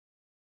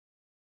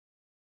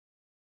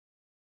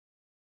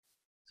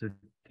So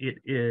it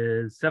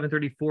is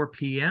 7:34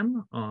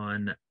 p.m.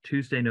 on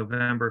Tuesday,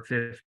 November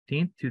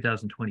 15th,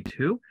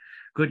 2022.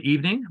 Good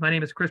evening. My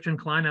name is Christian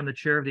Klein. I'm the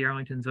chair of the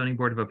Arlington Zoning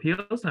Board of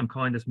Appeals. I'm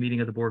calling this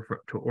meeting of the board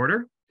to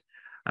order.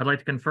 I'd like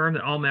to confirm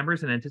that all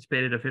members and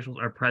anticipated officials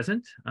are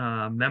present.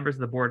 Members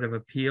of the Board of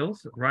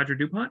Appeals: Roger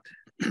DuPont.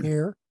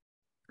 Here.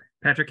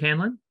 Patrick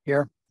Hanlon.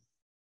 Here.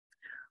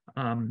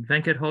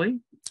 Venkat Holy.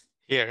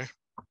 Here.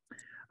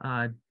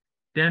 Dan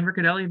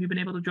Riccadelli, have you been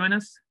able to join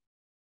us?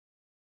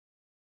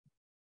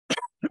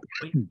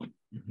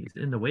 He's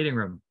in the waiting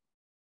room.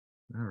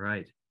 All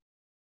right.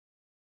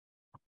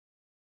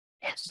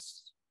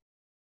 Yes.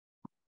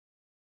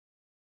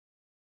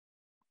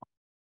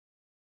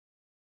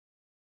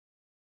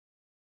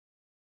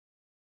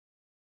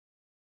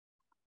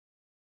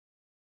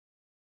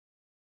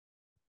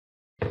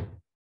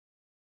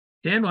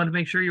 Dan, wanted to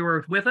make sure you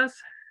were with us.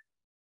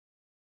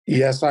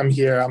 Yes, I'm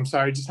here. I'm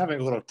sorry, just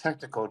having a little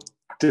technical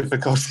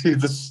difficulty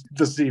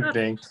this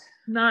evening.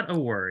 Not a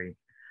worry.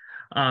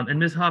 And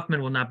Ms.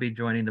 Hoffman will not be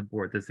joining the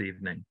board this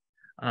evening.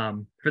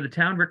 For the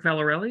town, Rick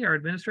Valarelli, our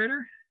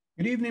administrator.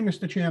 Good evening,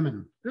 Mr.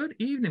 Chairman. Good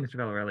evening, Mr.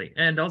 Valarelli.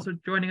 And also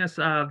joining us,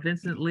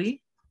 Vincent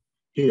Lee.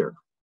 Here.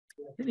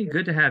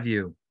 Good to have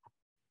you.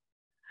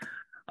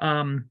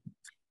 And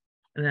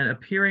then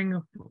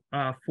appearing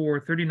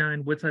for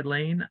 39 Woodside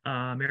Lane,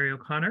 Mary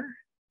O'Connor.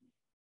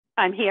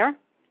 I'm here.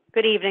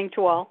 Good evening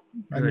to all.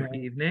 Good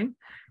evening.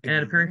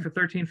 And appearing for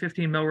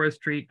 1315 Melrose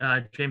Street,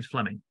 James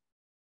Fleming.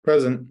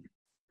 Present.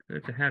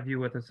 Good to have you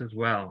with us as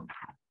well.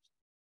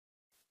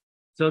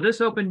 So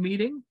this open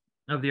meeting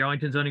of the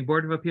Arlington Zoning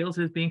Board of Appeals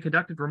is being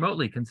conducted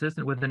remotely,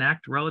 consistent with an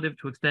act relative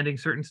to extending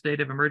certain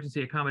state of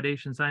emergency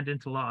accommodation signed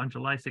into law on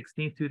July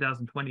 16,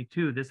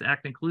 2022. This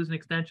act includes an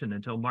extension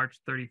until March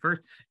 31st,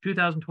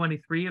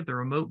 2023 of the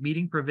remote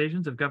meeting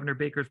provisions of Governor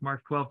Baker's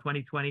March 12,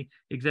 2020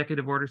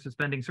 executive order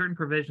suspending certain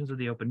provisions of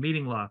the open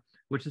meeting law,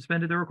 which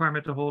suspended the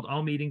requirement to hold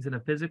all meetings in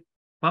a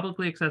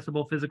publicly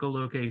accessible physical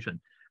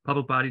location.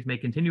 Public bodies may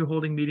continue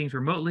holding meetings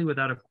remotely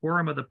without a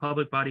quorum of the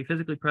public body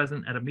physically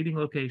present at a meeting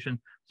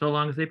location, so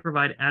long as they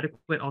provide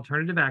adequate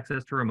alternative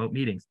access to remote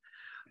meetings.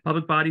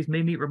 Public bodies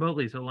may meet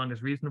remotely so long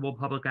as reasonable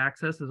public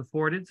access is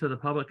afforded so the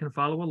public can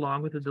follow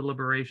along with the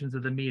deliberations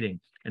of the meeting.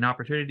 An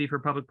opportunity for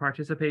public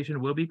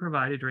participation will be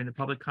provided during the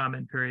public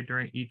comment period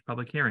during each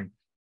public hearing.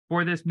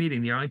 For this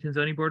meeting, the Arlington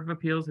Zoning Board of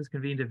Appeals has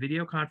convened a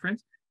video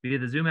conference via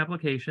the Zoom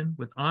application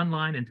with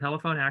online and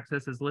telephone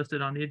access as listed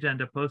on the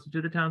agenda posted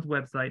to the town's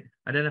website,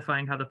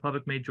 identifying how the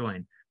public may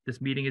join. This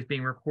meeting is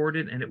being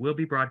recorded and it will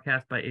be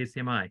broadcast by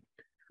ACMi.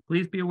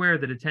 Please be aware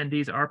that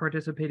attendees are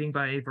participating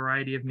by a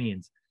variety of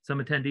means. Some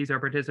attendees are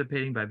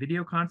participating by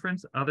video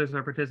conference, others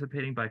are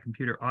participating by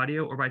computer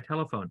audio or by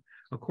telephone.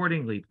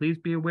 Accordingly, please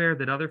be aware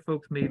that other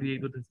folks may be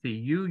able to see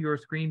you, your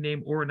screen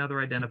name, or another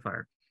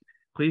identifier.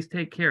 Please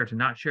take care to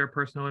not share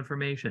personal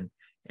information.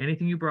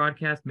 Anything you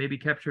broadcast may be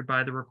captured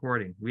by the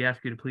recording. We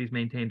ask you to please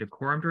maintain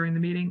decorum during the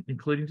meeting,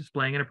 including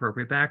displaying an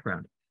appropriate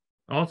background.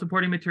 All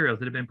supporting materials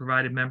that have been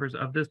provided members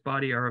of this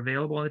body are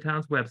available on the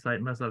town's website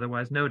unless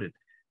otherwise noted.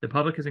 The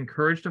public is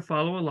encouraged to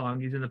follow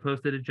along using the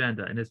posted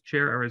agenda, and as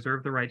chair, I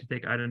reserve the right to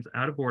take items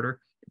out of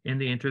order in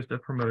the interest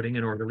of promoting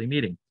an orderly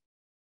meeting.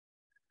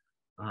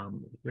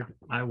 Which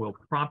I will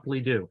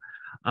promptly do.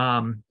 So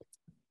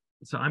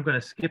I'm going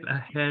to skip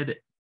ahead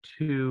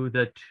to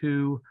the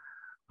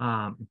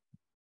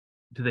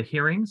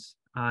hearings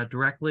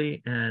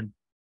directly, and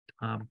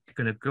I'm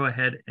going to go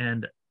ahead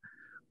and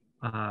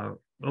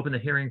open the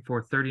hearing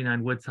for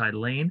 39 Woodside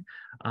Lane.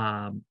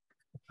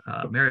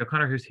 Mary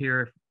O'Connor, who's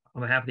here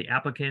on behalf of the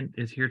applicant,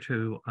 is here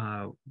to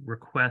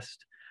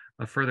request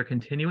a further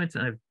continuance,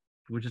 and I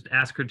would just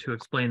ask her to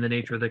explain the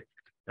nature of the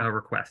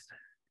request.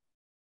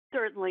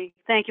 Certainly.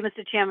 Thank you,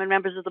 Mr. Chairman,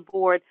 members of the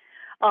board.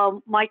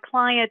 My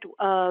client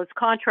was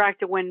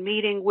contracted when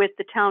meeting with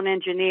the town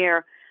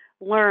engineer,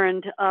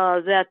 learned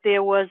that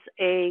there was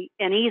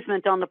an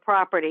easement on the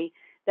property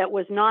that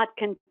was not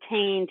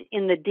contained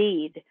in the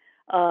deed.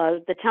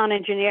 The town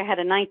engineer had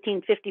a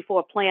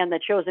 1954 plan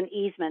that shows an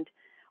easement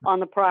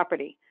on the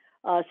property.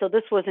 So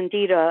this was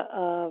indeed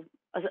an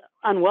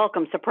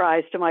unwelcome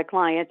surprise to my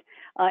client,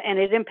 and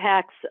it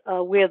impacts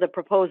where the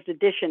proposed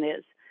addition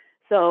is.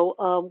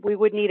 So we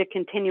would need a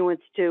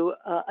continuance to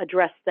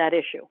address that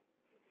issue.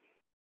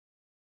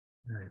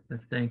 All right,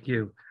 thank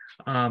you.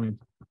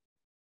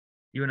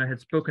 You and I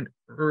had spoken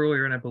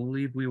earlier, and I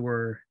believe we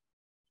were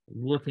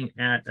looking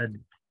at a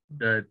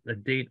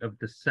date of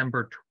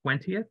December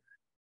 20th.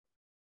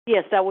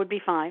 Yes, that would be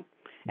fine.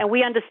 And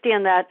we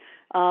understand that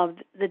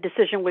the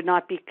decision would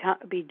not be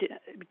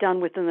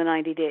done within the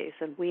 90 days,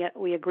 and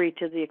we agreed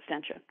to the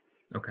extension.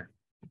 Okay.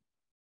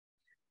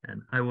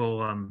 And I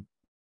will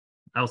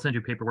I'll send you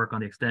paperwork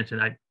on the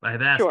extension. I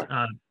have asked sure.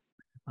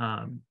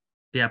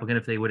 The applicant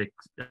if they would,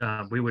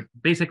 we would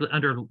basically,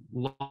 under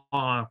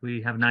law,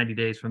 we have 90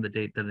 days from the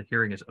date that the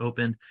hearing is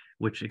open,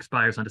 which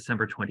expires on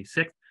December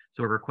 26th.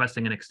 So we're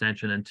requesting an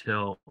extension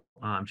until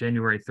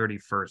January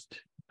 31st,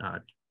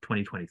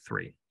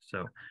 2023.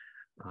 So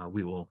I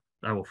will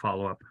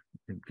follow up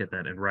and get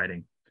that in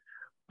writing.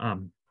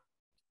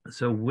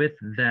 So with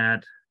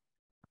that,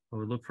 I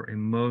would look for a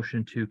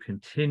motion to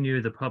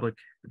continue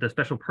the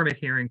special permit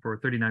hearing for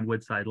 39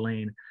 Woodside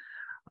Lane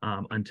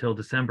until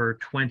December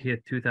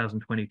 20th,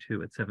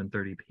 2022 at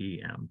 7:30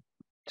 p.m.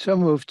 So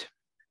moved.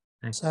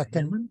 Thanks, Mr. Second.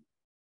 Hanlon.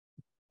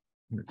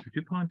 Mr.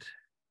 Dupont.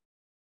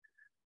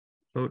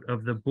 Vote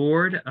of the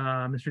board,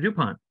 Mr.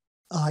 Dupont,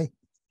 Aye.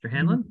 Mr.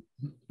 Hanlon,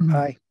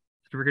 Aye.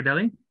 Mr.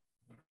 Rigardelli,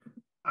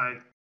 Aye.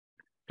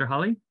 Mr.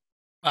 Holly.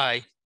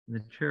 Aye.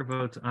 The chair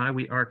votes aye.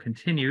 We are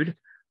continued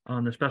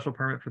on the special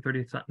permit for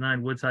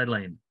 39 Woodside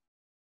Lane.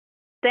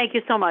 Thank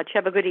you so much.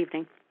 Have a good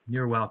evening.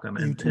 You're welcome.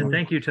 You And too.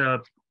 thank you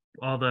to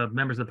all the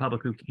members of the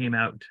public who came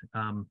out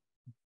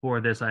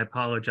for this. I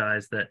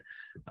apologize that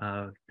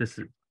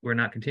we're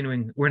not,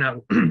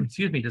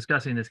 excuse me,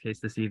 discussing this case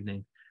this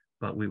evening,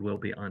 but we will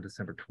be on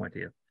December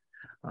 20th.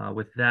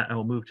 With that, I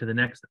will move to the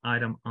next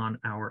item on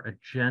our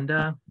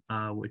agenda,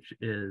 which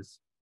is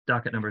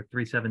docket number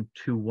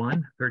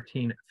 3721,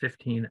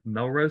 1315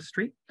 Melrose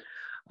Street.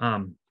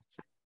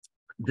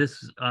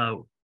 This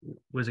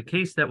was a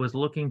case that was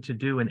looking to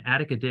do an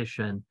attic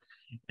addition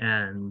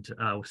and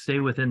stay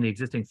within the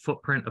existing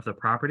footprint of the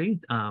property.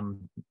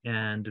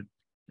 And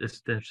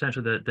this,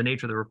 essentially the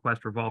nature of the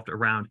request revolved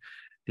around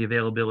the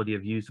availability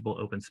of usable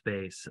open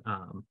space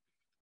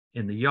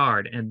in the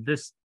yard. And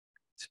this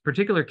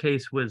particular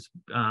case was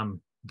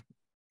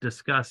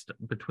discussed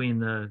between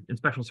the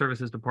Inspection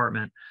Services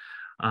Department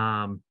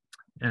and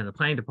the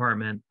Planning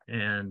Department,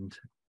 and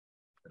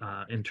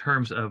in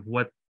terms of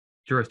what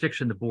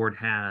jurisdiction the board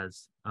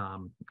has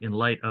in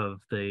light of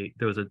there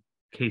was a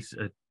case,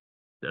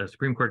 a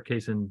Supreme Court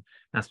case in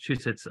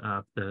Massachusetts,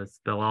 the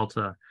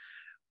Spell-Alta,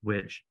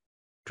 which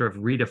sort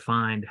of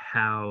redefined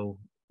how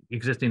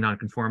existing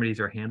nonconformities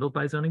are handled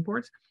by zoning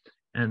boards.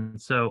 And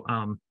so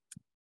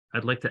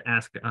I'd like to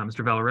ask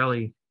Mr.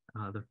 Valarelli,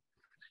 the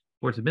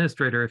board's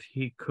administrator, if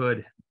he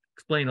could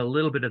explain a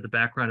little bit of the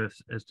background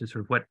as to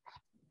sort of what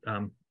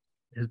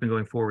has been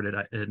going forward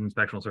at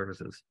Inspectional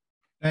Services.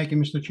 Thank you,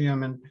 Mr.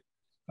 Chairman.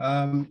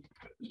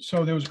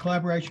 So there was a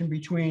collaboration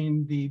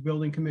between the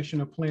Building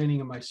Commissioner, Planning,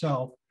 and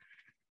myself.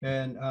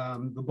 And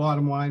the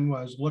bottom line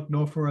was look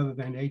no further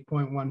than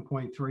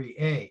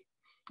 8.1.3A,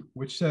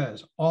 which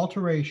says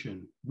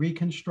alteration,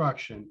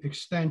 reconstruction,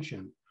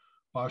 extension,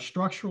 or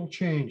structural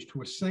change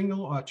to a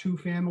single or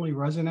two-family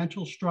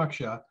residential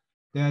structure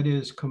that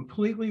is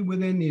completely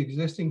within the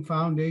existing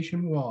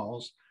foundation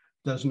walls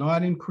does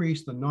not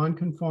increase the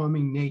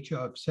non-conforming nature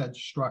of said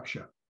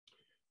structure.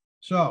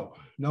 So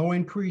no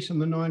increase in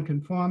the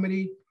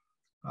non-conformity,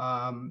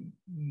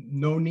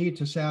 no need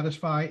to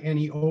satisfy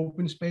any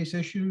open space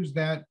issues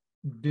that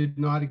did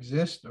not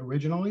exist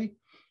originally.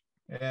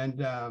 And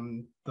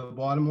the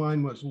bottom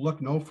line was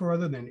look no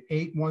further than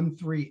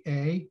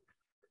 813A.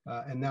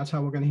 And that's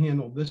how we're going to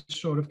handle this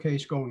sort of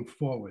case going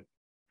forward.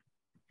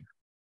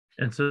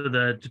 And so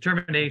the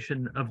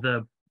determination of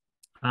the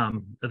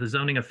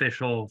zoning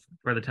official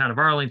for the town of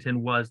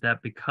Arlington was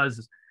that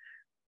because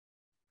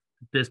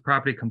this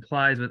property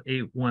complies with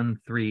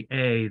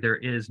 813A, there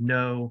is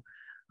no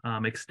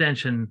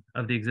extension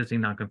of the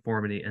existing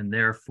nonconformity, and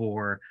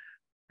therefore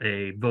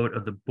a vote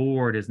of the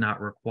board is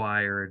not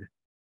required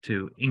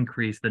to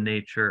increase the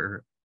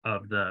nature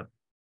of the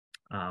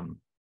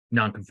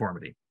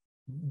nonconformity.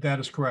 That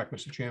is correct,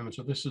 Mr. Chairman.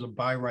 So this is a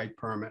by right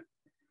permit.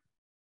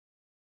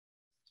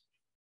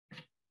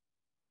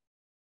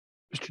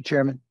 Mr.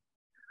 Chairman,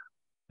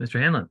 Mr.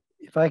 Hanlon.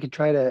 if I could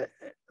try to,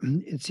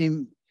 it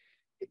seemed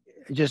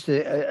just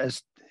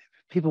as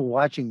people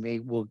watching me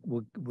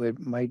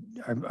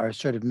are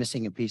sort of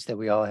missing a piece that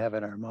we all have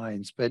in our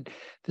minds, but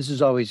this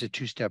is always a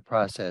two-step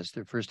process.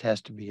 There first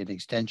has to be an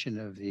extension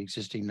of the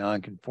existing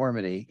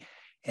nonconformity.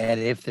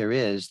 And if there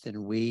is,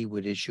 then we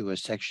would issue a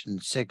Section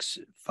 6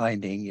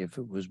 finding if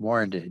it was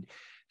warranted,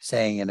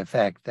 saying in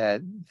effect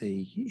that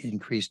the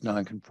increased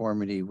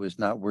nonconformity was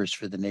not worse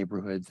for the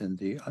neighborhood than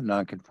the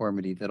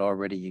nonconformity that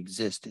already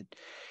existed.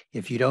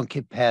 If you don't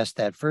get past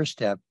that first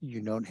step,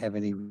 you don't have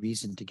any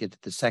reason to get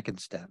to the second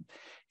step.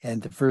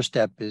 And the first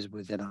step is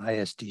within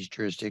ISD's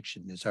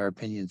jurisdiction, as our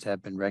opinions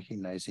have been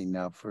recognizing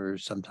now for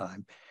some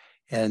time.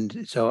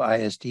 And so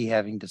ISD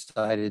having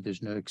decided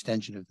there's no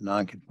extension of the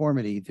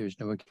nonconformity, there's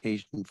no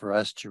occasion for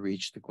us to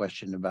reach the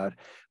question about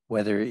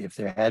whether if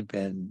there had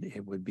been,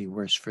 it would be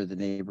worse for the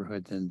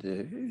neighborhood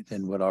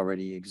than what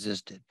already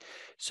existed.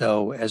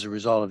 So as a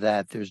result of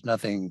that, there's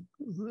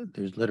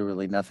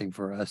literally nothing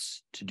for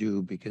us to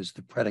do because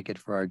the predicate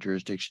for our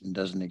jurisdiction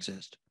doesn't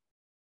exist.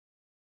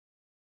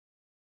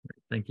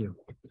 Thank you.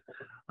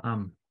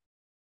 Are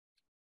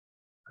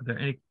there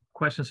any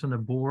questions from the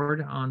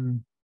board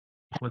on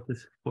what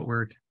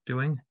we're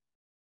doing?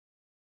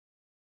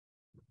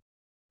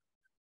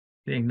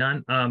 Being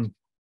none.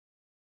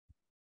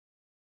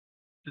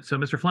 So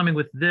Mr. Fleming,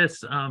 with this,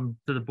 so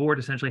the board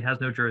essentially has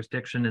no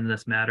jurisdiction in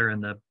this matter,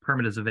 and the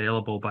permit is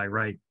available by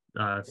right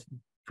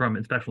from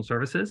Inspection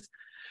Services.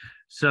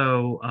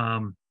 So,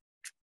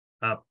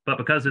 but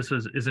because this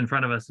is in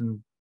front of us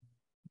and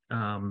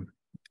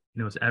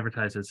it's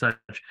advertised as such,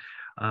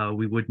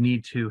 we would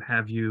need to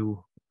have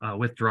you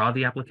withdraw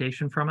the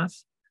application from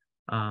us.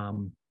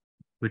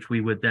 which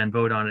we would then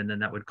vote on, and then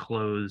that would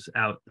close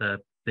out the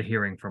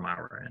hearing from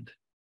our end.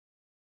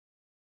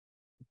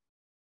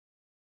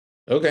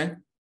 Okay.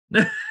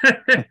 So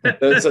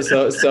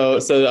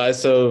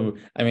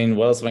I mean,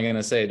 what else am I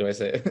gonna say? Do I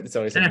say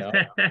so? I say no.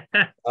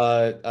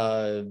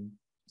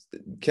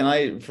 Can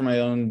I, for my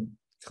own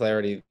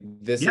clarity,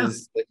 this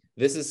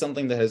is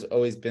something that has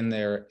always been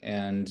there,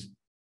 and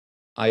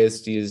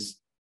ISD is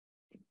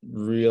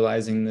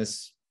realizing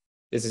this.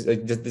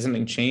 Did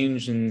something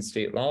change in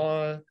state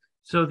law?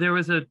 So there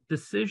was a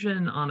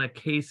decision on a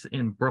case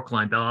in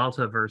Brookline, Bell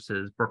Alta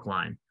versus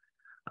Brookline,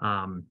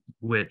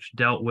 which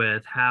dealt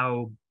with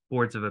how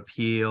boards of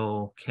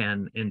appeal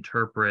can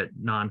interpret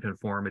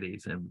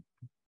nonconformities and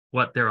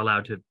what they're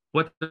allowed to do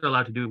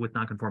with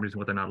nonconformities and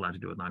what they're not allowed to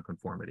do with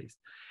nonconformities.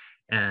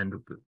 And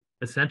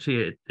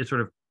essentially it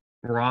sort of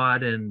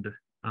broadened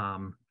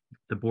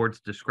the board's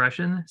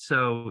discretion.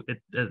 So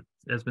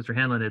as Mr.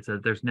 Hanlon had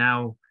said, there's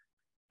now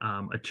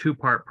a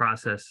two-part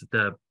process.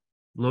 The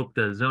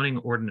zoning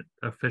ordinance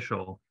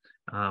official,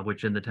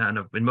 which in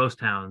most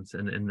towns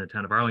and in the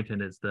town of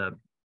Arlington is the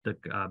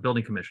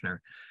building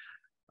commissioner.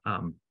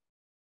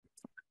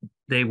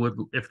 They would,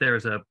 if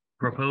there's a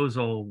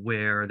proposal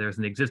where there's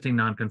an existing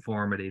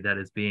nonconformity that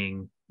is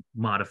being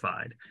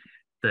modified,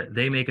 that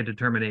they make a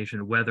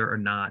determination whether or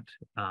not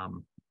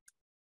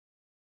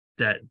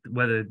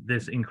whether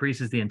this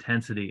increases the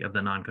intensity of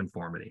the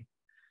nonconformity.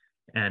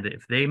 And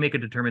if they make a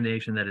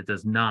determination that it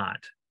does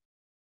not,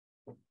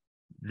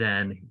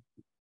 then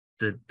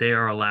they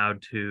are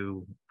allowed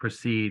to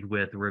proceed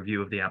with a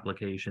review of the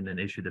application and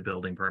issue the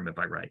building permit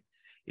by right.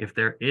 If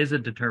there is a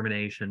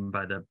determination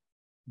by the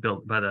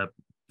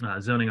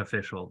zoning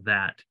official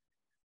that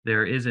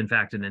there is in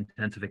fact an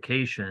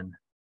intensification,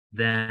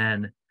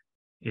 then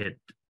it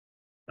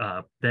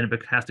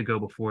has to go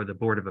before the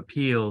Board of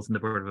Appeals, and the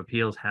Board of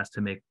Appeals has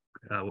to make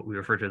what we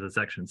refer to as a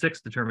Section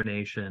 6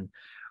 determination,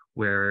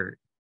 where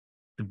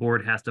the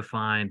board has to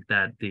find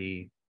that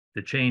the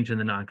change in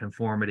the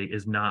nonconformity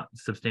is not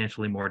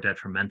substantially more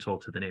detrimental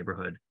to the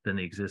neighborhood than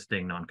the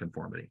existing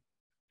nonconformity.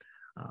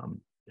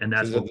 And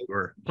that's what we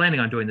were planning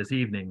on doing this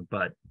evening,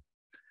 but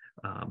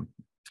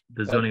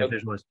the zoning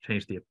official has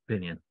changed the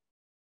opinion.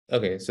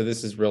 Okay, so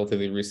this is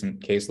relatively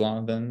recent case law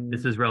then?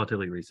 This is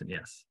relatively recent,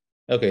 yes.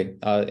 Okay,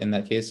 in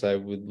that case, I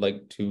would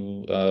like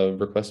to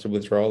request a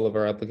withdrawal of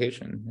our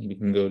application. You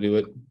can go do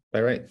it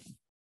by right.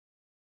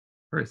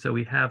 All right, so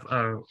we have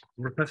a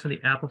request from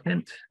the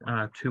applicant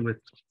to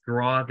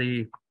withdraw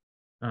the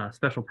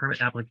special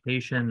permit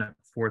application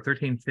for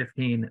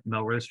 1315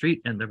 Melrose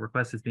Street, and the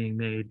request is being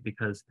made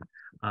because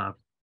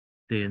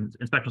the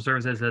Inspection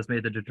Services has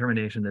made the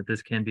determination that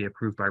this can be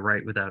approved by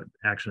right without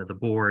action of the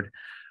board.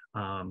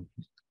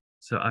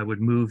 So I would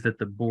move that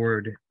the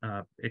board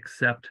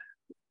accept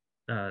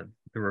the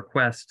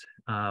request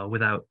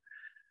without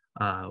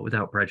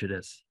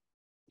prejudice.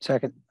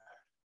 Second.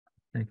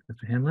 Thank you,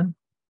 Mr. Hanlon.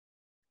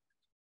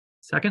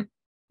 Second?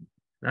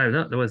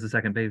 That was the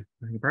second, beg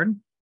your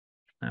pardon?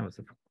 That was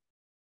the.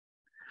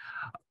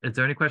 Is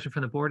there any question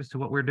from the board as to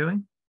what we're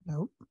doing?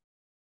 No.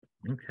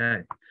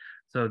 Okay,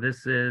 so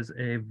this is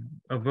a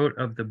vote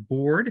of the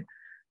board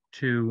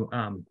to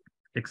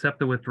accept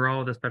the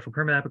withdrawal of the special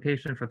permit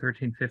application for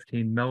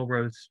 1315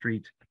 Melrose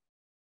Street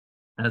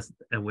as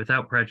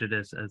without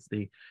prejudice, as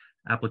the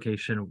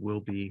application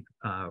will be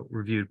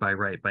reviewed by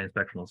right by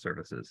Inspectional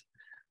Services.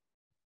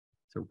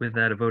 So with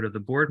that, a vote of the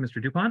board,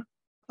 Mr. Dupont?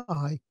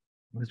 Aye.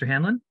 Mr.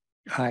 Hanlon?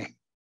 Aye.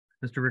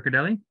 Mr.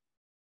 Riccardelli?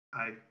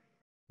 Aye.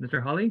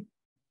 Mr. Hawley?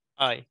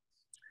 Aye.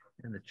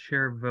 And the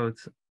chair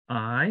votes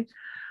aye,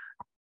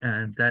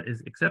 and that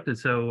is accepted.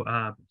 So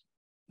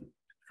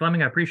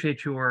Fleming, I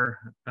appreciate your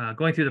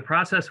going through the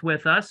process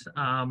with us.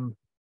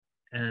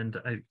 And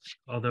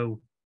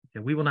although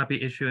we will not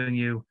be issuing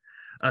you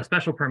a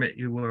special permit,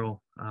 you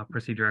will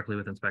proceed directly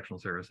with Inspectional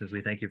Services.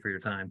 We thank you for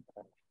your time.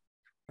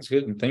 That's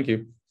good. Thank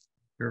you.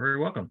 You're very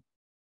welcome.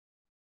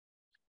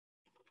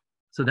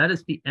 So that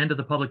is the end of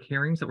the public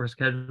hearings that were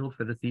scheduled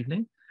for this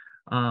evening.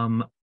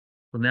 We'll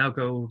now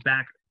go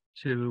back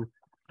to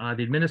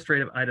the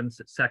administrative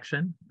items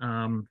section.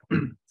 So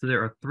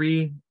there are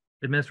 3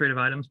 administrative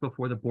items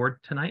before the board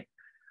tonight.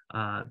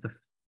 The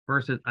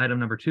first is item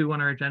number 2 on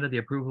our agenda, the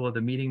approval of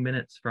the meeting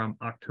minutes from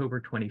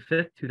October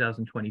 25th,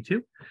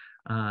 2022.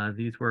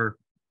 These were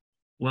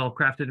well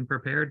crafted and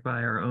prepared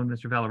by our own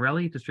Mr.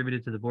 Valarelli,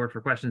 distributed to the board for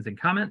questions and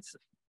comments.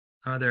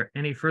 Are there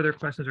any further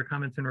questions or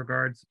comments in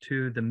regards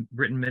to the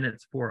written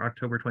minutes for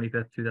October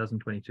 25th,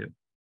 2022?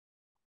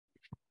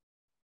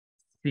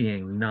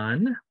 Seeing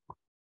none,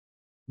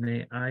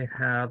 may I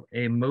have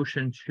a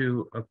motion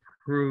to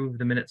approve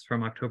the minutes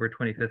from October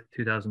 25th,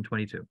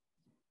 2022?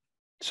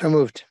 So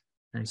moved.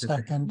 Thank you.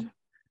 Second.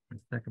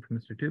 Second from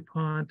Mr.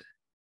 Dupont.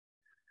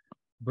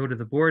 Vote of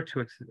the board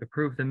to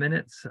approve the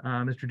minutes.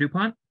 Mr.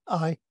 Dupont?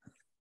 Aye.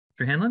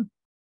 Mr. Hanlon?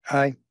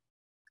 Aye.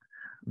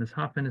 Ms.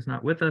 Hoffman is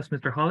not with us.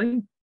 Mr.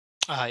 Hawley?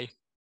 Aye.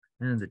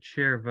 And the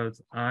chair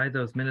votes aye.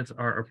 Those minutes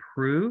are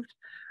approved.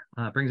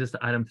 Brings us to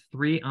item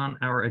 3 on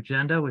our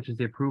agenda, which is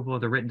the approval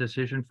of the written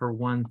decision for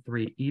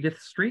 13 Edith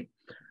Street.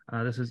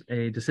 This is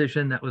a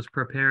decision that was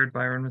prepared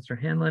by our Mr.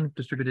 Hanlon,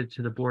 distributed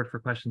to the board for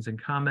questions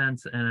and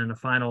comments, and a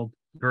final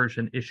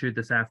version issued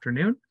this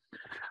afternoon.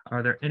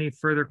 Are there any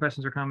further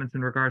questions or comments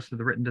in regards to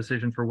the written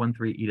decision for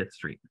 13 Edith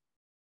Street?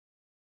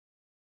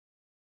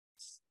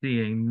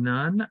 Seeing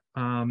none,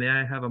 may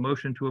I have a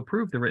motion to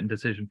approve the written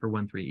decision for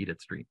 13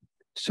 Edith Street?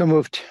 So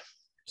moved.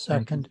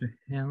 Thank you, Second. Mr.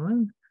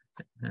 Hanlon,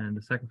 and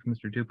a second from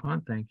Mr.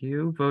 Dupont. Thank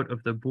you. Vote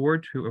of the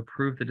board to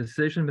approve the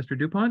decision. Mr.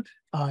 Dupont,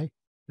 Aye.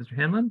 Mr.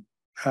 Hanlon,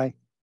 Aye.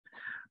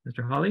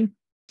 Mr. Hawley,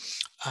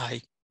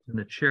 Aye. and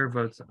the chair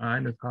votes aye,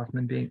 Ms.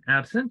 Hoffman being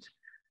absent.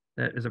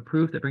 That is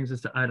approved. That brings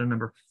us to item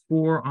number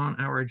 4 on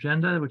our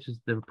agenda, which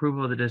is the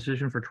approval of the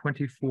decision for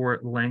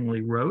 24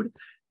 Langley Road.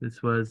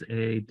 This was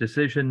a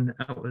decision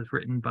that was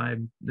written by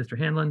Mr.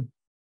 Hanlon,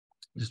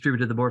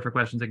 distributed to the board for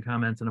questions and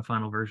comments, and a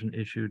final version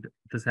issued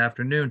this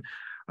afternoon.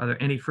 Are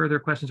there any further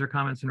questions or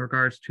comments in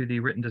regards to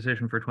the written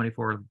decision for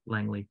 24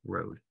 Langley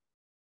Road?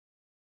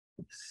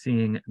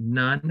 Seeing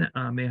none,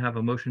 may I have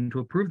a motion to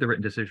approve the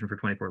written decision for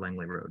 24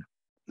 Langley Road?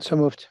 So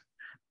moved.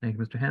 Thank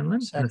you, Mr. Hanlon.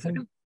 And a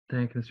Second.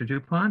 Thank you, Mr.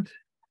 Dupont.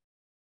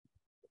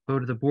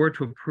 Vote of the board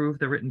to approve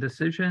the written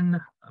decision.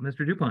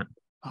 Mr. Dupont,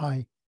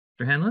 Aye.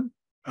 Mr. Hanlon,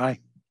 Aye.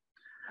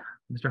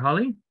 Mr.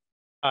 Hawley,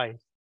 Aye.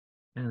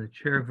 and the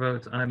chair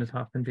votes aye, Ms.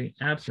 Hoffman being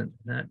absent.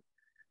 That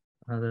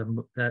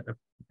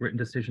written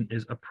decision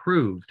is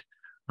approved.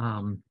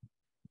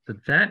 So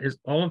that is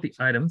all of the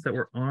items that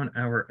were on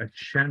our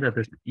agenda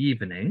this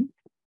evening.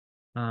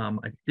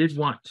 I did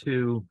want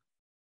to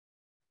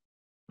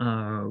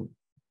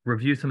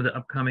review some of the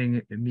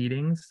upcoming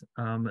meetings.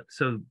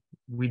 So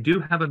we do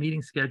have a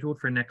meeting scheduled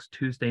for next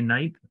Tuesday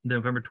night,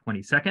 November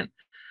 22nd,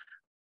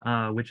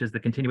 which is the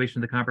continuation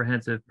of the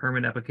comprehensive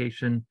permit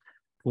application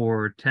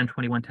for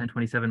 1021,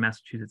 1027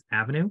 Massachusetts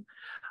Avenue.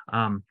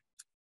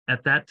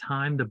 At that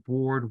time, the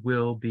board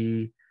will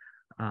be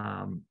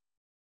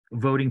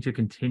voting to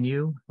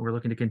continue. We're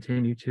looking to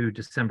continue to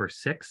December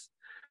 6th.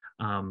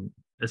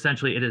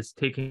 Essentially, it is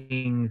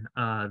taking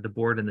the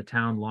board and the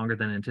town longer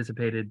than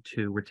anticipated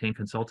to retain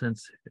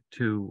consultants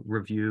to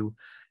review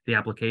the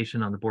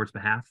application on the board's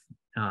behalf.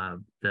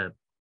 The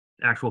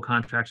actual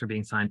contracts are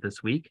being signed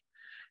this week.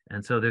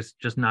 And so there's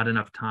just not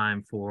enough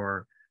time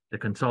for the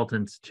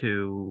consultants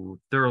to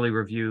thoroughly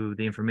review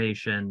the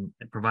information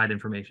and provide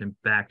information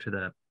back to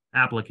the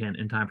applicant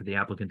in time for the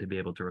applicant to be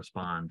able to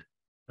respond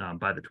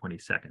by the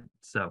 22nd.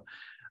 So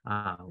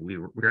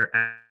we're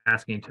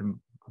asking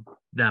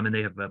them, and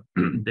they have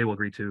they will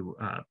agree to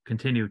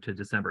continue to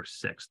December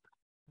 6th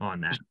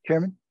on that.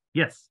 Chairman?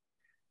 Yes.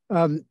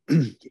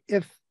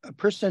 If a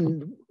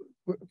person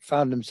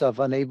found himself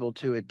unable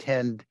to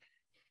attend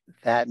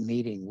that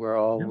meeting where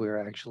all Yeah. we're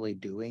actually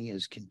doing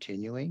is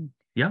continuing.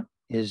 Yeah.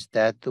 Is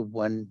that the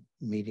one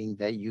meeting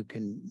that you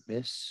can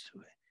miss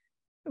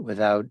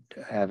without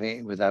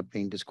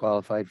being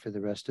disqualified for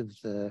the rest of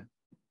the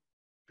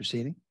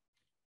proceeding?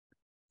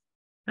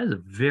 That is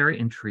a very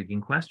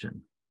intriguing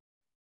question.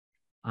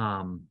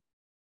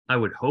 I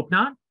would hope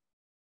not.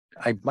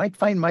 I might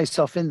find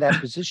myself in that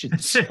position,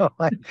 so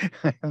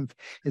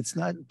it's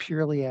not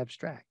purely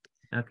abstract.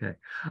 Okay.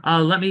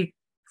 Let me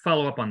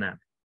follow up on that.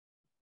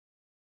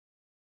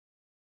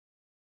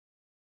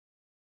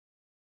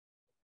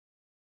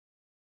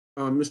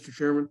 Mr.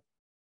 Chairman,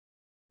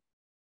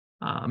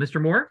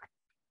 Mr. Moore,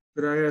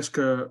 could I ask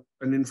an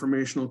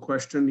informational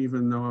question,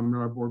 even though I'm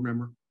not a board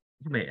member?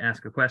 you may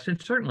ask a question,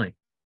 certainly.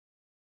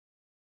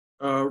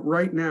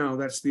 Right now,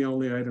 that's the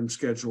only item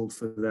scheduled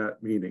for that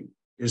meeting.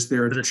 Is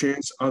there For the- a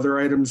chance other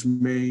items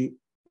may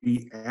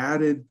be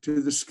added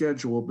to the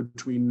schedule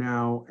between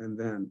now and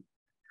then?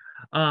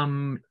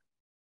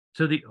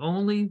 So the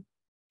only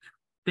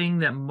thing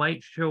that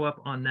might show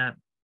up on that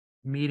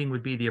meeting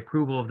would be the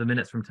approval of the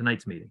minutes from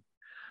tonight's meeting.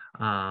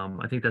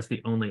 I think that's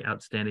the only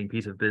outstanding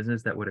piece of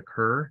business that would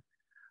occur.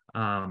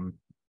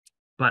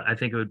 But I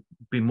think it would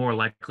be more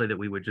likely that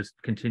we would just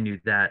continue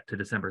that to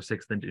December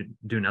 6th than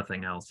do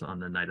nothing else on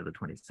the night of the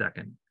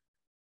 22nd.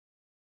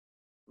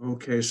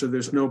 Okay, so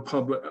there's no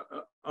public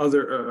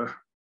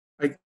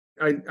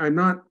I'm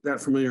not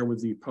that familiar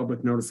with the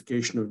public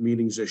notification of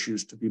meetings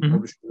issues to be Mhm.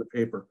 published in the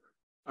paper.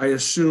 I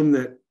assume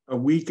that a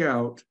week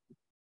out,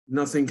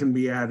 nothing can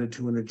be added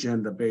to an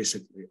agenda,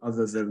 basically,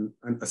 other than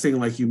a thing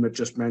like you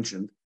just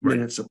mentioned, Right.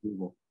 minutes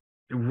approval.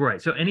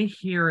 Right. So any new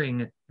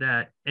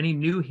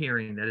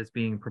hearing that is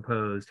being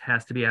proposed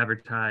has to be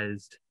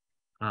advertised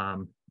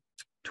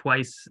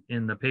twice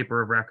in the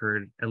paper of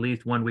record, at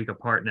least 1 week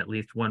apart and at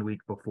least 1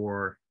 week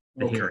before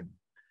the Okay. hearing.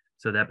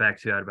 So that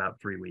backs you out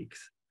about 3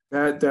 weeks.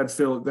 That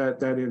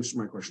answers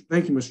my question.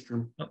 Thank you, Mr.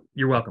 Chairman. Oh,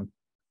 you're welcome.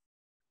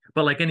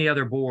 But like any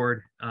other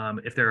board,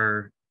 if there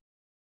are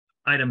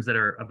items that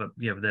are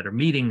that are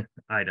meeting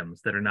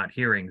items that are not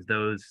hearings,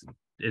 those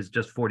is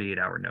just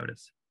 48-hour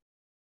notice.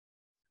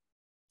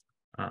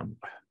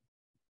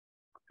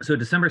 So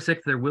December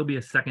 6th, there will be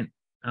a second,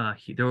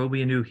 there will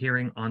be a new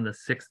hearing on the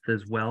 6th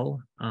as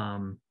well.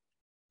 Mr.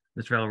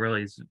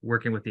 Valarelli is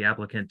working with the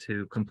applicant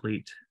to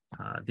complete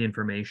the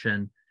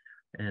information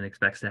and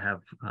expects to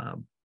have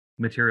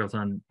materials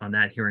on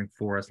that hearing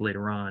for us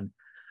later on.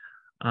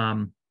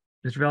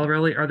 Mr.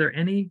 Valarelli, are there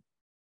any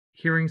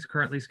hearings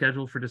currently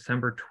scheduled for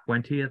December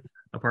 20th,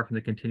 apart from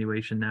the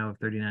continuation now of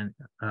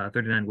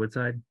 39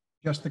 Woodside?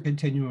 Just the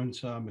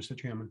continuance, Mr.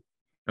 Chairman.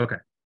 Okay,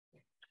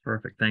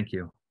 perfect. Thank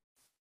you.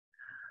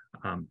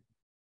 And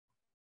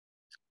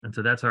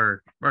so that's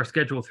our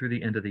schedule through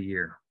the end of the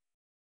year.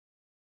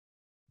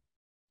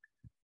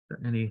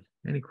 Any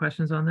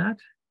questions on that?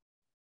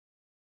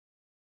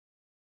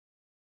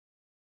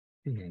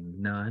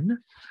 Seeing none,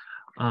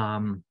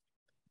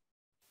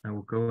 I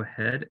will go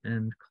ahead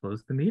and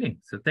close the meeting.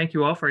 So thank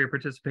you all for your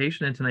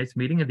participation in tonight's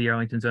meeting of the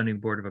Arlington Zoning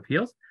Board of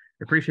Appeals.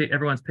 I appreciate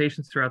everyone's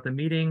patience throughout the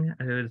meeting.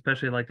 I would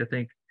especially like to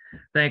thank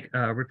Rick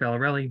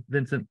Valarelli,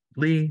 Vincent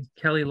Lee,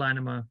 Kelly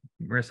Linema,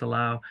 Marissa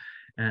Lau,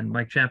 and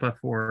Mike Champa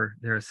for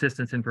their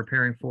assistance in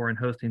preparing for and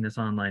hosting this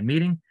online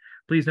meeting.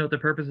 Please note the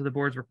purpose of the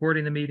board's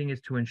recording the meeting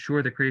is to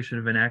ensure the creation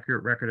of an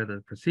accurate record of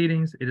the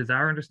proceedings. It is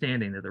our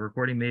understanding that the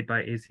recording made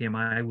by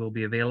ACMi will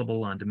be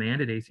available on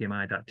demand at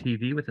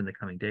acmi.tv within the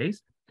coming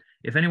days.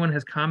 If anyone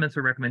has comments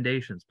or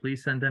recommendations,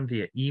 please send them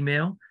via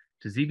email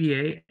to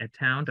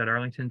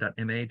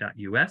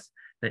zba@town.arlington.ma.us.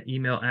 That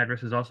email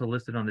address is also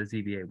listed on the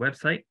ZBA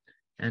website.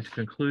 And to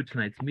conclude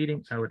tonight's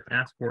meeting, I would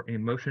ask for a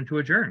motion to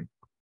adjourn.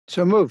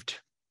 So moved.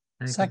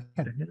 Thank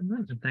you, Mr.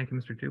 Hanlon, and thank you,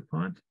 Mr.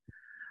 DuPont.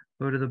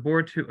 Go to the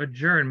board to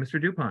adjourn. Mr.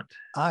 DuPont.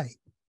 Aye.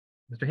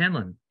 Mr.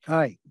 Hanlon.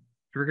 Aye.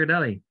 Mr.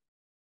 Rigardelli.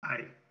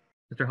 Aye.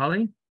 Mr.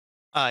 Hawley.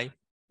 Aye.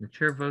 The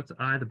chair votes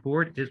aye. The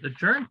board is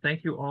adjourned.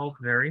 Thank you all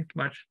very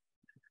much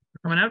for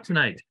coming out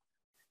tonight.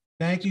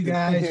 Thank you,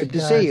 guys. Good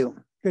to see you.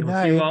 Good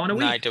We'll see you night. all in a Good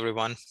week. night,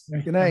 everyone.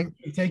 Good night.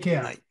 Take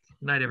care. Night.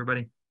 Good night,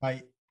 everybody.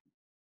 Bye.